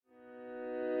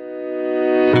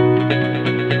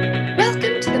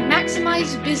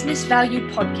Business Value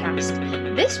podcast.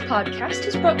 This podcast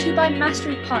is brought to you by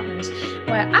Mastery Partners,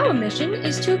 where our mission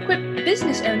is to equip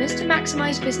business owners to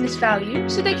maximize business value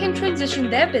so they can transition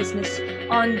their business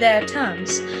on their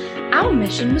terms. Our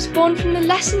mission was born from the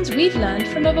lessons we've learned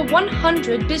from over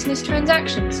 100 business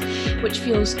transactions, which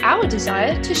fuels our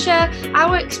desire to share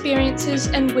our experiences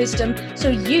and wisdom so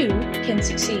you can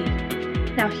succeed.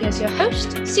 Now here's your host,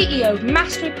 CEO of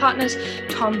Mastery Partners,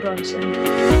 Tom Bronson.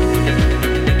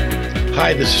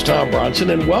 Hi, this is Tom Bronson,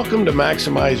 and welcome to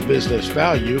Maximize Business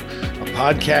Value, a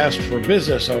podcast for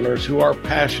business owners who are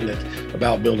passionate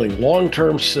about building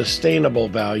long-term sustainable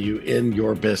value in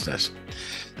your business.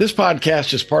 This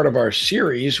podcast is part of our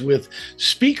series with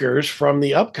speakers from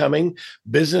the upcoming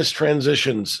Business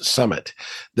Transitions Summit.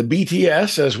 The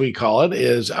BTS, as we call it,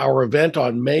 is our event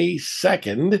on May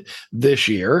 2nd this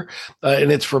year,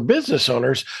 and it's for business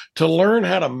owners to learn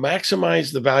how to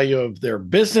maximize the value of their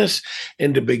business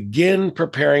and to begin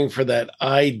preparing for that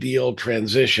ideal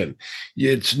transition.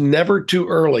 It's never too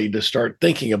early to start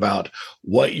thinking about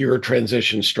what your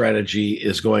transition strategy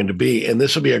is going to be, and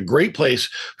this will be a great place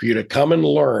for you to come and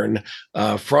learn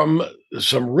from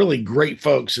some really great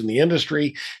folks in the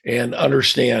industry and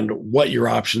understand what your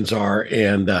options are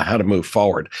and how to move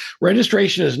forward.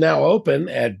 Registration is now open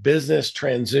at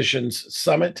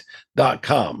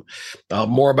businesstransitionssummit.com.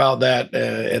 More about that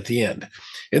at the end.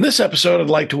 In this episode, I'd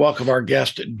like to welcome our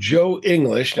guest, Joe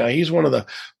English. Now, he's one of the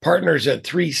partners at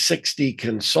 360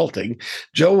 Consulting.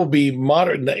 Joe will be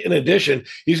modern. In addition,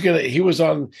 he was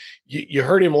on, you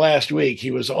heard him last week.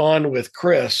 He was on with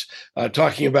Chris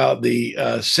talking about the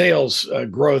sales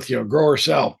growth, grow or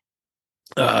sell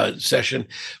session.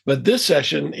 But this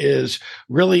session is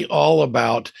really all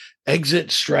about exit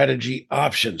strategy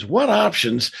options. What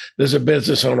options does a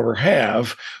business owner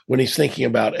have when he's thinking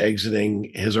about exiting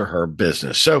his or her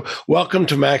business? So welcome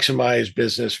to Maximize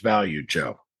Business Value,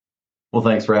 Joe. Well,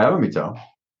 thanks for having me, Tom.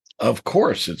 Of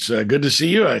course. It's good to see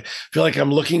you. I feel like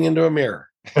I'm looking into a mirror.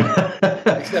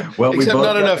 except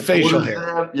not enough facial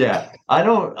hair. Yeah,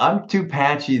 I'm too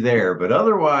patchy there, but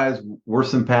otherwise we're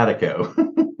simpatico.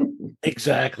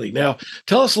 Exactly. Now,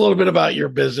 tell us a little bit about your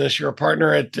business. You're a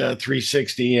partner at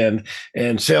 360 and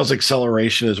sales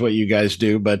acceleration is what you guys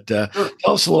do. But Sure.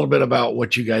 Tell us a little bit about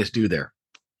what you guys do there.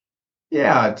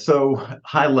 Yeah, so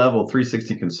high level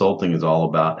 360 Consulting is all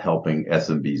about helping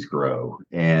SMBs grow.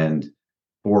 And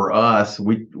for us,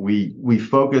 we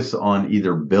focus on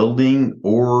either building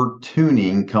or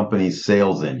tuning companies'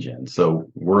 sales engine. So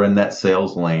we're in that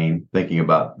sales lane, thinking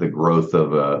about the growth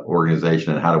of an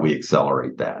organization and how do we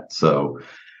accelerate that. So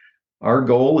our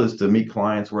goal is to meet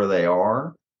clients where they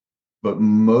are, but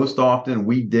most often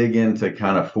we dig into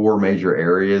kind of four major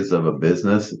areas of a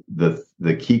business, the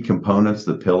key components,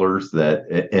 the pillars that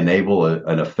enable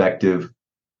an effective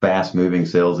fast-moving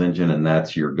sales engine, and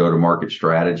that's your go-to-market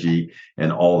strategy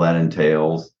and all that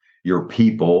entails, your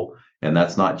people, and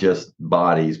that's not just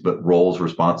bodies, but roles,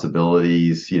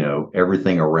 responsibilities,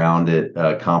 everything around it,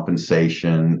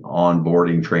 compensation,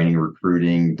 onboarding, training,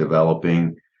 recruiting,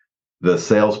 developing, the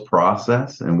sales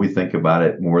process, and we think about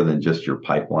it more than just your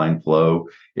pipeline flow.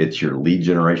 It's your lead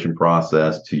generation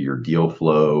process to your deal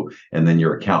flow, and then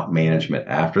your account management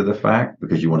after the fact,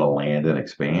 because you want to land and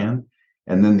expand.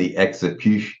 And then the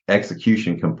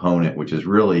execution component, which is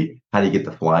really how do you get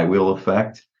the flywheel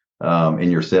effect in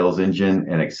your sales engine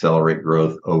and accelerate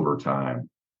growth over time.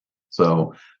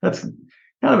 So that's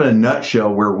kind of in a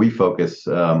nutshell where we focus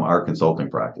our consulting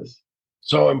practice.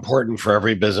 So important for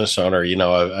every business owner.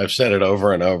 I've said it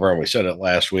over and over, and we said it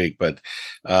last week, but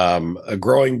a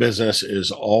growing business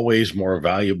is always more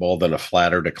valuable than a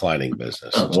flat or declining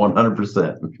business.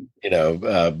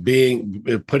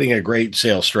 100%. Putting a great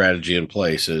sales strategy in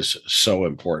place is so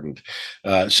important.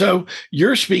 So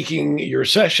your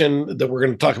session that we're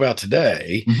going to talk about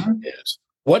today is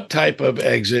what type of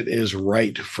exit is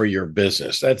right for your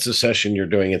business. That's the session you're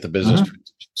doing at the Business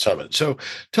Summit. So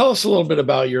tell us a little bit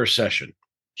about your session.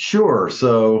 Sure.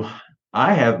 So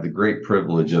I have the great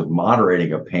privilege of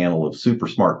moderating a panel of super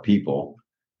smart people.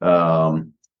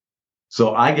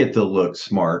 So I get to look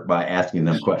smart by asking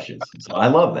them questions. So I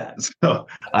love that. So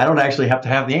I don't actually have to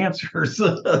have the answers.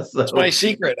 It's my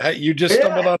secret. You just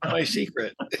stumbled on my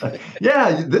secret.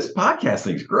 Yeah, this podcast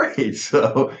thing's great.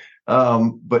 So,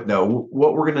 but no,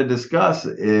 what we're going to discuss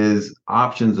is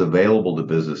options available to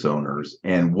business owners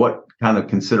and what kind of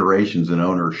considerations an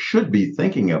owner should be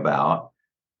thinking about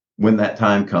when that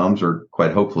time comes, or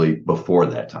quite hopefully before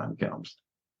that time comes.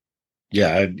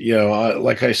 Yeah,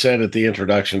 like I said at the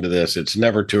introduction to this, it's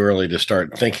never too early to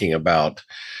start thinking about,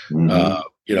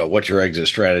 what your exit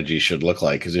strategy should look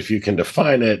like. Because if you can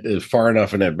define it far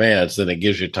enough in advance, then it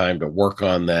gives you time to work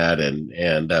on that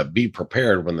and be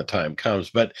prepared when the time comes.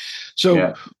 But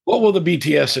so, what will the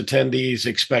BTS attendees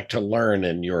expect to learn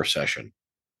in your session?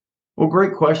 Well,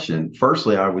 great question.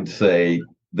 Firstly, I would say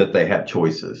that they have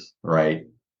choices, right?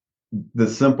 The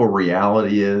simple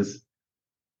reality is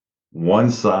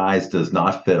one size does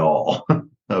not fit all.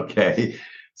 Okay.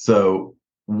 So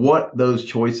what those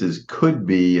choices could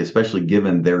be, especially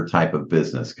given their type of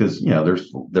business, because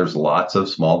there's lots of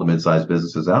small to mid-sized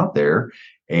businesses out there,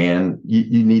 and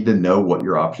you need to know what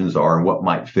your options are and what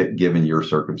might fit given your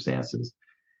circumstances.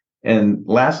 And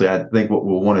lastly, I think what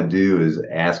we'll want to do is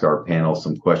ask our panel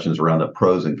some questions around the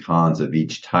pros and cons of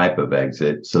each type of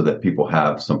exit so that people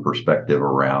have some perspective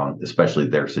around, especially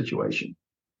their situation.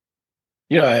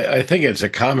 I think it's a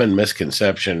common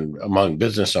misconception among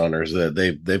business owners that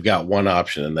they've got one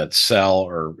option, and that's sell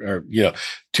or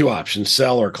two options: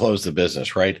 sell or close the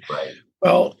business, right? Right.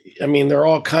 Well, I mean, there are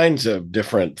all kinds of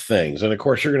different things. And of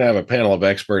course, you're going to have a panel of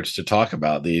experts to talk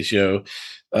about these.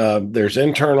 There's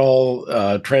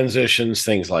internal transitions,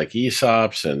 things like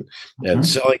ESOPs and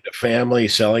selling to family,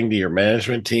 selling to your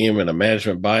management team and a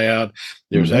management buyout.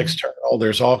 There's external,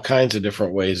 there's all kinds of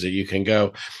different ways that you can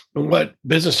go. And what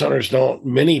business owners don't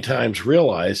many times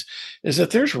realize is that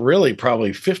there's really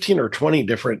probably 15 or 20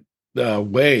 different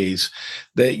ways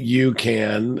that you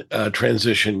can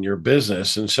transition your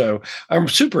business. And so I'm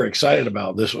super excited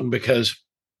about this one, because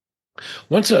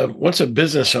once a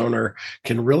business owner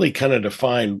can really kind of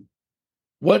define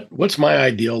what's my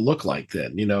ideal look like,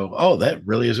 then, that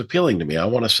really is appealing to me. I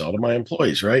want to sell to my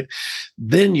employees, right?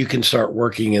 Then you can start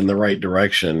working in the right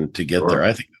direction to get there.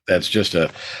 I think that's just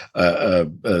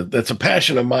that's a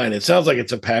passion of mine. It sounds like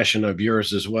it's a passion of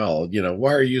yours as well.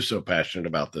 Why are you so passionate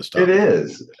about this topic? It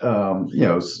is,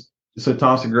 so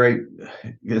Tom's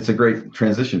it's a great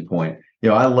transition point.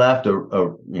 I left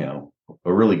a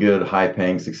really good,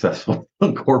 high-paying, successful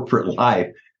corporate life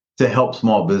to help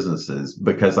small businesses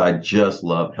because I just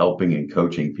love helping and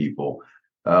coaching people.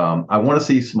 I want to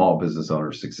see small business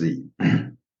owners succeed.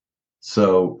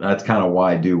 So that's kind of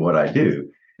why I do what I do,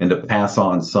 and to pass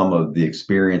on some of the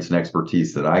experience and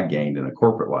expertise that I gained in a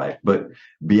corporate life. But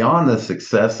beyond the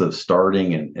success of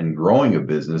starting and growing a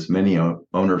business, many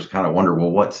owners kind of wonder,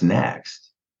 well, what's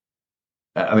next?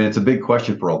 I mean, it's a big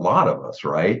question for a lot of us,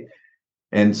 right?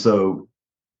 And so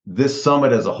this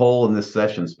summit as a whole and this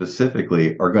session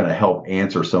specifically are going to help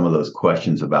answer some of those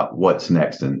questions about what's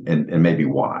next and maybe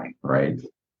why, right?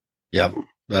 Yep.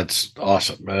 That's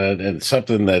awesome. And it's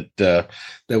something that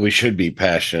we should be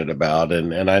passionate about.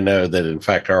 And I know that, in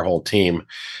fact, our whole team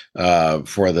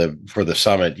for the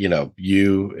summit,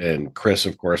 you and Chris,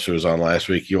 of course, who was on last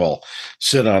week, you all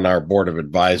sit on our board of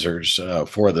advisors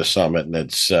for the summit. And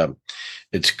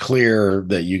it's clear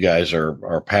that you guys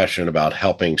are passionate about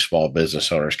helping small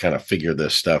business owners kind of figure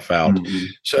this stuff out. Mm-hmm.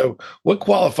 So what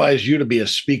qualifies you to be a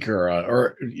speaker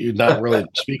or you're not really a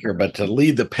speaker, but to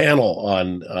lead the panel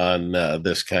on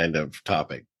this kind of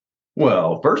topic?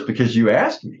 Well, first, because you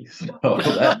asked me. So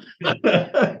okay,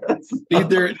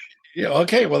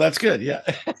 well, that's good. Yeah.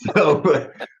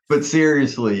 But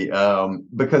seriously,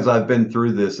 because I've been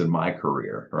through this in my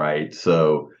career, right?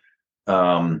 So,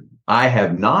 I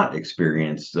have not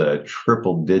experienced a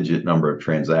triple-digit number of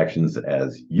transactions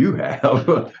as you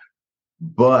have,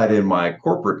 but in my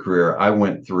corporate career, I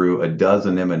went through a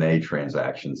dozen M&A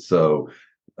transactions. So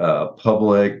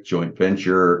public, joint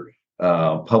venture,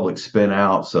 public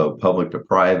spin-out, so public to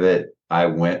private. I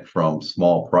went from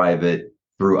small private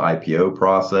through IPO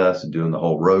process, doing the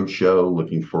whole road show,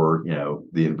 looking for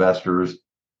the investors,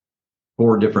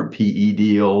 4 different PE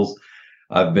deals.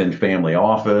 I've been family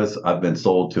office. I've been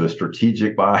sold to a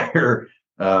strategic buyer.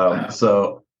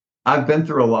 So I've been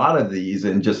through a lot of these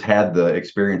and just had the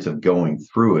experience of going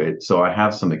through it. So I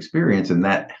have some experience, and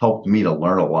that helped me to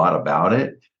learn a lot about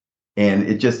it. And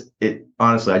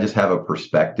honestly, I just have a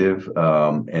perspective.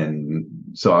 And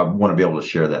so I want to be able to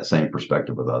share that same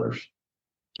perspective with others.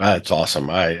 That's awesome.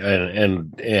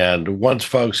 And once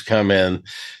folks come in,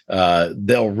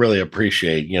 they'll really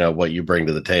appreciate, what you bring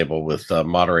to the table with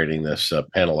moderating this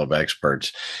panel of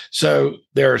experts. So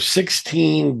there are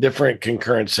 16 different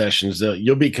concurrent sessions that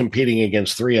you'll be competing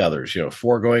against 3 others,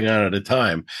 4 going on at a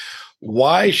time.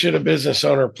 Why should a business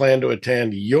owner plan to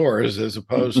attend yours as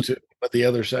opposed to the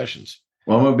other sessions?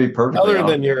 Well, I'm going to be perfectly honest.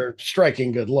 Than your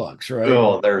striking good looks, right?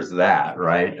 Well, there's that,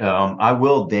 right? I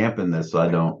will dampen this so I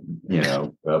don't,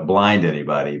 blind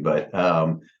anybody, but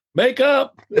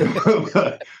makeup.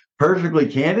 Perfectly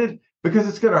candid, because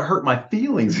it's going to hurt my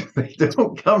feelings if they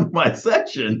don't come to my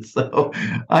session. So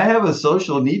I have a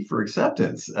social need for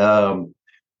acceptance.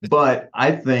 But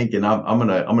I think, and I'm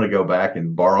gonna go back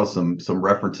and borrow some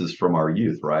references from our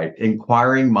youth, right?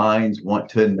 Inquiring minds want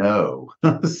to know.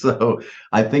 So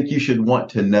I think you should want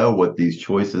to know what these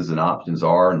choices and options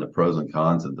are and the pros and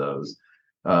cons of those.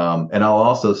 And I'll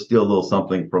also steal a little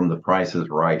something from The Price is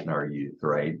Right in our youth,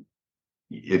 right?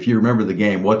 If you remember the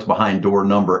game, what's behind door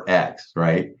number X,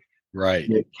 right? Right.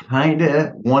 You kind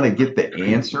of want to get the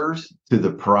answers to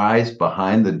the prize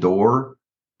behind the door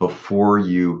before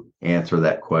you answer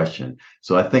that question.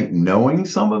 So I think knowing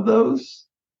some of those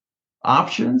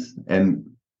options and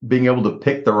being able to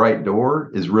pick the right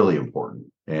door is really important.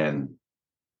 And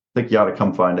I think you ought to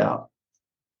come find out.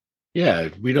 Yeah,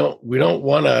 we don't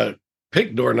want to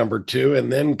pick door number 2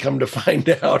 and then come to find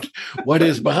out what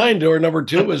is behind door number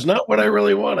 2 is not what I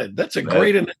really wanted. That's a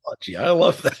great analogy. I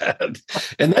love that.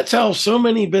 And that's how so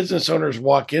many business owners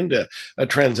walk into a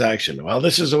transaction. Well,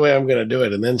 this is the way I'm going to do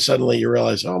it. And then suddenly you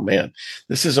realize, oh man,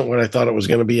 this isn't what I thought it was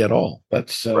going to be at all.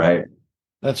 That's right.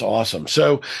 That's awesome.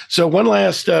 So one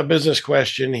last business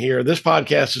question here. This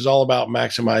podcast is all about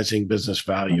maximizing business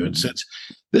value. And since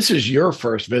this is your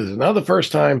first visit, not the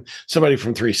first time somebody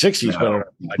from 360 has been on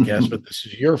our podcast, but this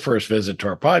is your first visit to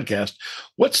our podcast,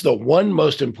 what's the one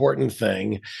most important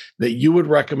thing that you would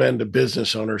recommend to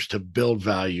business owners to build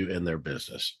value in their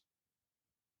business?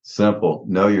 Simple.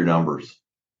 Know your numbers.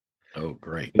 Oh,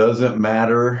 great. Doesn't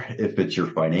matter if it's your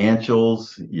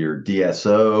financials, your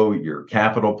DSO, your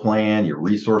capital plan, your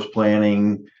resource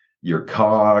planning, your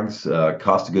COGS,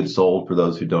 cost of goods sold, for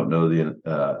those who don't know the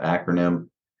acronym.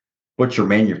 What's your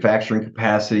manufacturing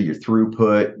capacity, your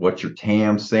throughput, what's your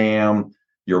TAM, SAM,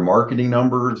 your marketing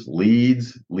numbers,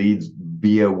 leads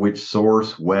via which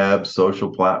source, web, social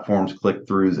platforms,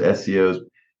 click-throughs, SEOs.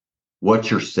 What's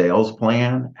your sales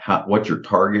plan? What's your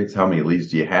targets? How many leads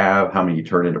do you have? How many you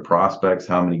turn into prospects?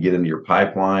 How many get into your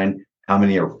pipeline? How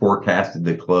many are forecasted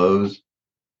to close?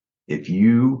 If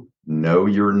you know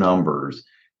your numbers,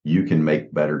 you can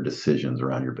make better decisions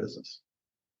around your business.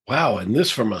 Wow. And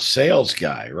this from a sales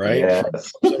guy, right?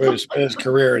 Yes. Somebody who spent his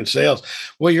career in sales.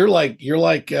 Well, you're like,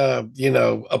 a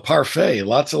parfait,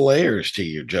 lots of layers to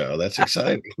you, Joe. That's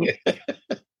exciting.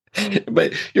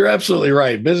 But you're absolutely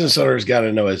right. Business owners got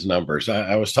to know his numbers.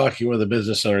 I was talking with a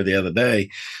business owner the other day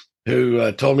who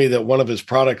told me that one of his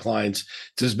product lines,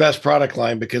 it's his best product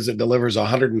line because it delivers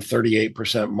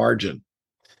 138% margin.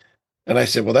 And I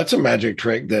said, well, that's a magic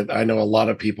trick that I know a lot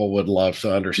of people would love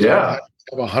to understand. Yeah.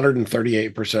 Have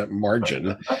 138%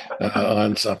 margin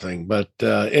on something. But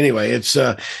anyway, it's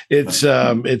so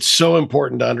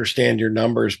important to understand your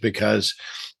numbers because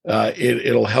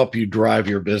it'll help you drive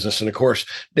your business. And of course,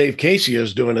 Dave Casey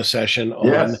is doing a session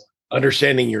on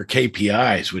understanding your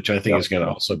KPIs, which I think is going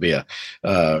to also be a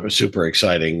super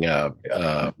exciting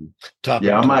topic.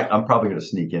 Yeah, I'm probably going to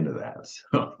sneak into that.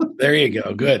 So. There you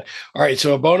go. Good. All right.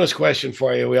 So a bonus question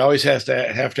for you. We always have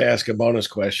to ask a bonus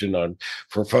question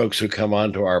for folks who come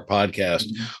onto our podcast.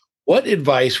 Mm-hmm. What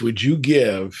advice would you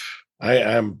give?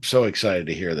 I'm so excited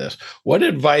to hear this. What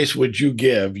advice would you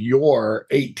give your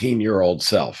 18-year-old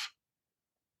self?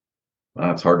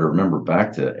 Well, it's hard to remember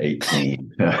back to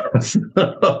 18.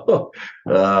 So,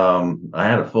 I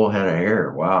had a full head of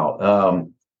hair. Wow.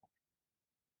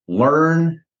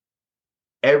 Learn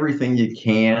everything you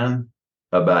can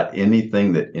about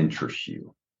anything that interests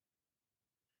you.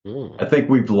 I think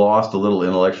we've lost a little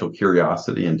intellectual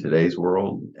curiosity in today's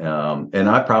world. And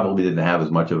I probably didn't have as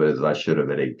much of it as I should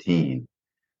have at 18.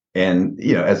 And,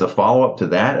 as a follow-up to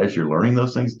that, as you're learning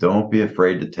those things, don't be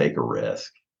afraid to take a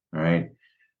risk, right?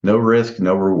 No risk,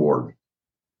 no reward.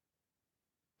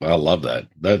 I love that.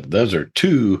 Those are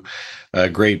two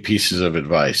great pieces of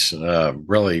advice.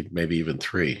 Really, maybe even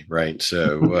three, right?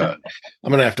 So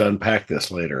I'm going to have to unpack this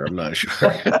later. I'm not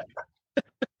sure.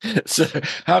 So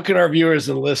how can our viewers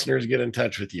and listeners get in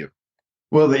touch with you?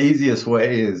 Well, the easiest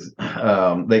way is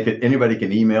anybody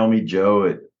can email me, Joe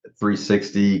at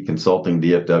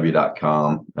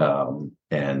 360consultingdfw.com.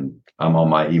 And I'm on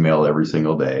my email every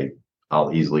single day.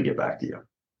 I'll easily get back to you.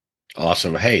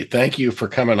 Awesome. Hey, thank you for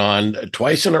coming on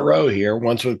twice in a row here,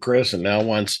 once with Chris and now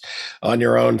once on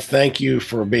your own. Thank you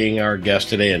for being our guest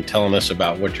today and telling us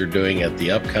about what you're doing at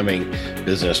the upcoming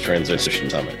Business Transition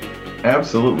Summit.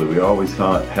 Absolutely. We always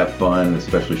have fun,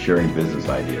 especially sharing business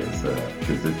ideas,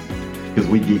 because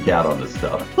we geek out on this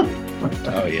stuff.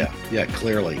 Oh, yeah. Yeah,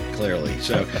 clearly.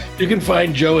 So you can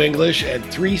find Joe English at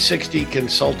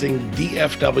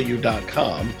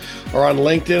 360consultingdfw.com or on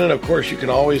LinkedIn. And of course, you can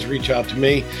always reach out to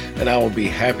me and I will be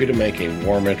happy to make a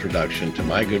warm introduction to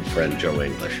my good friend, Joe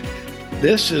English.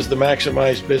 This is the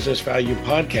Maximize Business Value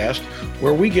podcast,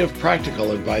 where we give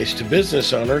practical advice to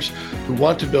business owners who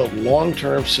want to build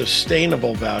long-term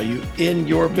sustainable value in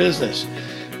your business.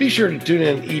 Be sure to tune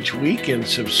in each week and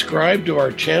subscribe to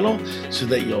our channel so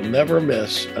that you'll never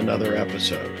miss another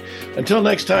episode. Until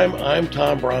next time, I'm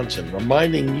Tom Bronson,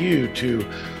 reminding you to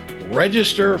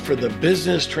register for the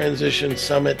Business Transition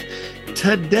Summit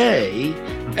today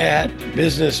at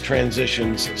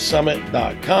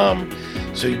businesstransitionssummit.com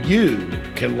so you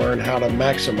can learn how to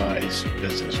maximize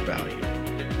business value.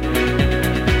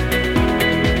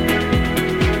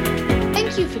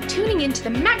 Thank you for tuning into the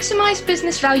Maximize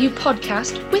Business Value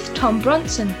podcast with Tom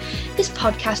Bronson. This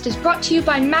podcast is brought to you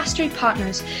by Mastery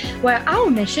Partners, where our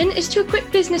mission is to equip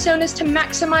business owners to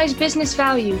maximize business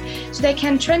value so they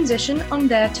can transition on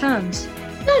their terms.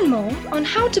 Learn more on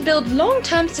how to build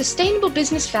long-term sustainable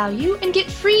business value and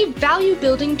get free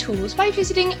value-building tools by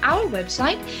visiting our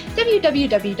website,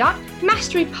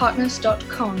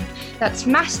 www.masterypartners.com. That's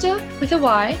master with a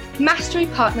Y,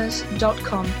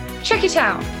 masterypartners.com. Check it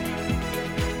out.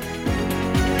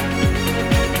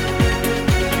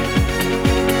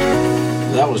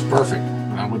 That was perfect.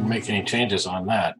 I wouldn't make any changes on that.